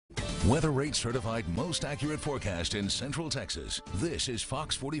Weather Rate certified most accurate forecast in Central Texas. This is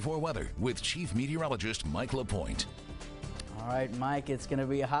Fox 44 Weather with Chief Meteorologist Mike LaPoint. All right, Mike, it's going to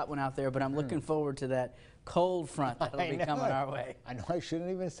be a hot one out there, but I'm looking forward to that cold front that'll be coming our way. I know I shouldn't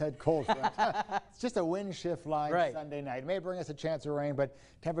even have said cold front. It's just a wind shift line Sunday night. It may bring us a chance of rain, but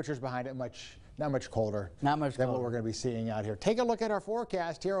temperatures behind it not much colder than what we're going to be seeing out here. Take a look at our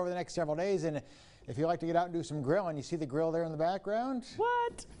forecast here over the next several days, and if you like to get out and do some grilling, you see the grill there in the background?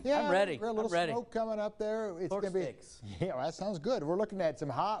 What? Yeah, I'm ready. A little smoke coming up there. It's going to be. Yeah, well, that sounds good. We're looking at some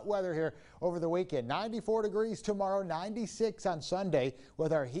hot weather here over the weekend. 94 degrees tomorrow, 96 on Sunday,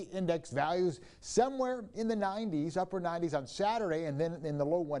 with our heat index values somewhere in the 90s, upper 90s on Saturday, and then in the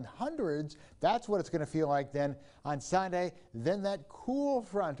low 100s. That's what it's going to feel like then on Sunday. Then that cool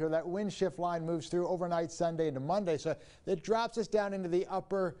front or that wind shift line moves through overnight Sunday into Monday, so it drops us down into the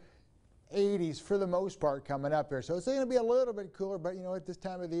upper 80s for the most part coming up here. So it's going to be a little bit cooler, but you know, at this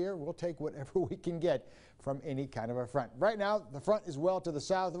time of the year, we'll take whatever we can get from any kind of a front. Right now, the front is well to the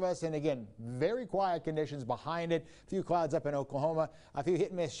south of us, and again, very quiet conditions behind it. A few clouds up in Oklahoma, a few hit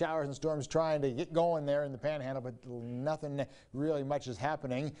and miss showers and storms trying to get going there in the panhandle, but nothing really much is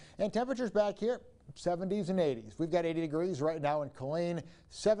happening. And temperatures back here, 70s and 80s. We've got 80 degrees right now in Killeen,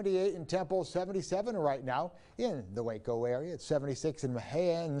 78 in Temple, 77 right now in the Waco area. It's 76 in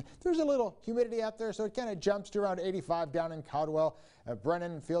Mejia, and there's a little humidity out there, so it kind of jumps to around 85 down in Caldwell.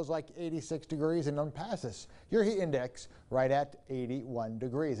 Brennan feels like 86 degrees, and Unpasses, your heat index right at 81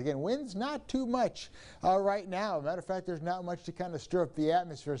 degrees. Again, wind's not too much right now. Matter of fact, there's not much to kind of stir up the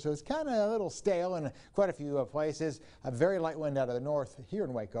atmosphere, so it's kind of a little stale in quite a few places. A very light wind out of the north here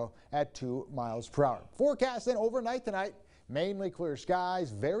in Waco at 2 miles per hour. Forecast then overnight tonight. Mainly clear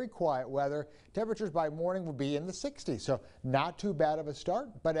skies, very quiet weather. Temperatures by morning will be in the 60s, so not too bad of a start.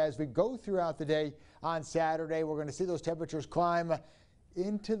 But as we go throughout the day on Saturday, we're going to see those temperatures climb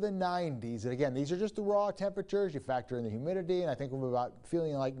into the 90s. And again, these are just the raw temperatures. You factor in the humidity, and I think we'll be about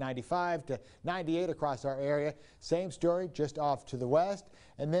feeling like 95 to 98 across our area. Same story just off to the west.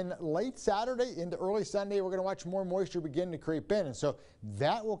 And then late Saturday into early Sunday, we're going to watch more moisture begin to creep in. And so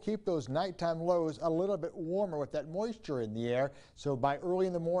that will keep those nighttime lows a little bit warmer with that moisture in the air. So by early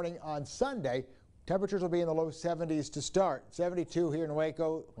in the morning on Sunday, temperatures will be in the low 70s to start. 72 here in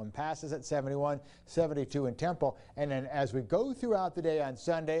Waco, Passes at 71, 72 in Temple. And then as we go throughout the day on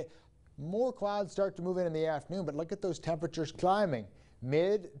Sunday, more clouds start to move in the afternoon, but look at those temperatures climbing.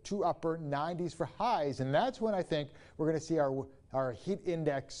 Mid to upper 90s for highs, and that's when I think we're going to see our heat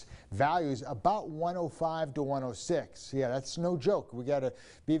index values about 105 to 106. Yeah, that's no joke. We got to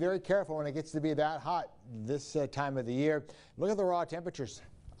be very careful when it gets to be that hot this time of the year. Look at the raw temperatures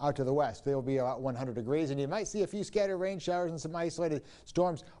out to the west. They'll be about 100 degrees, and you might see a few scattered rain showers and some isolated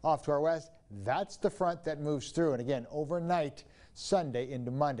storms off to our west. That's the front that moves through, and again, overnight Sunday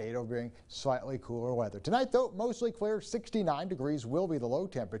into Monday, it'll bring slightly cooler weather. Tonight, though, mostly clear, 69 degrees will be the low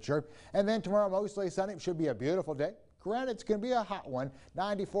temperature, and then tomorrow, mostly sunny. It should be a beautiful day. Granted, it's going to be a hot one,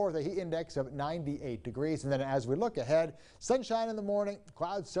 94 with a heat index of 98 degrees. And then as we look ahead, sunshine in the morning,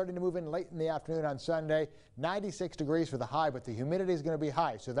 clouds starting to move in late in the afternoon on Sunday, 96 degrees for the high, but the humidity is going to be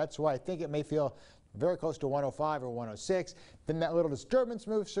high. So that's why I think it may feel very close to 105 or 106. Then that little disturbance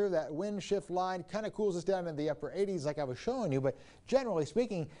moves through, that wind shift line kind of cools us down in the upper 80s like I was showing you, but generally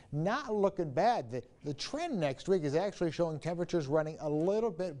speaking, not looking bad. The trend next week is actually showing temperatures running a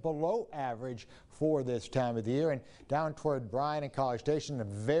little bit below average for this time of the year, and down toward Bryan and College Station, a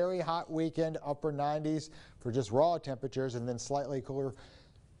very hot weekend, upper 90s for just raw temperatures, and then slightly cooler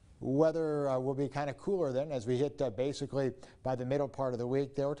weather will be kind of cooler then as we hit basically by the middle part of the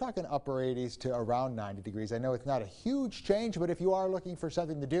week there. We're talking upper 80s to around 90 degrees. I know it's not a huge change, but if you are looking for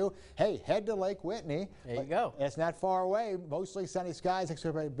something to do, hey, head to Lake Whitney. There you go. It's not far away. Mostly sunny skies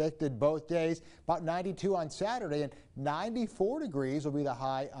expected both days. About 92 on Saturday, and 94 degrees will be the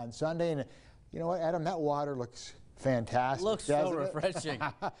high on Sunday. And you know what, Adam, that water looks fantastic. Looks so refreshing.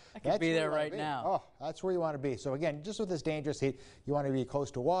 I could be there right now. Oh, that's where you want to be. So again, just with this dangerous heat, you want to be close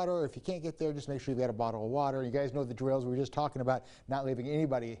to water. If you can't get there, just make sure you've got a bottle of water. You guys know the drills. We were just talking about not leaving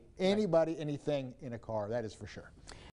anybody, anything in a car. That is for sure.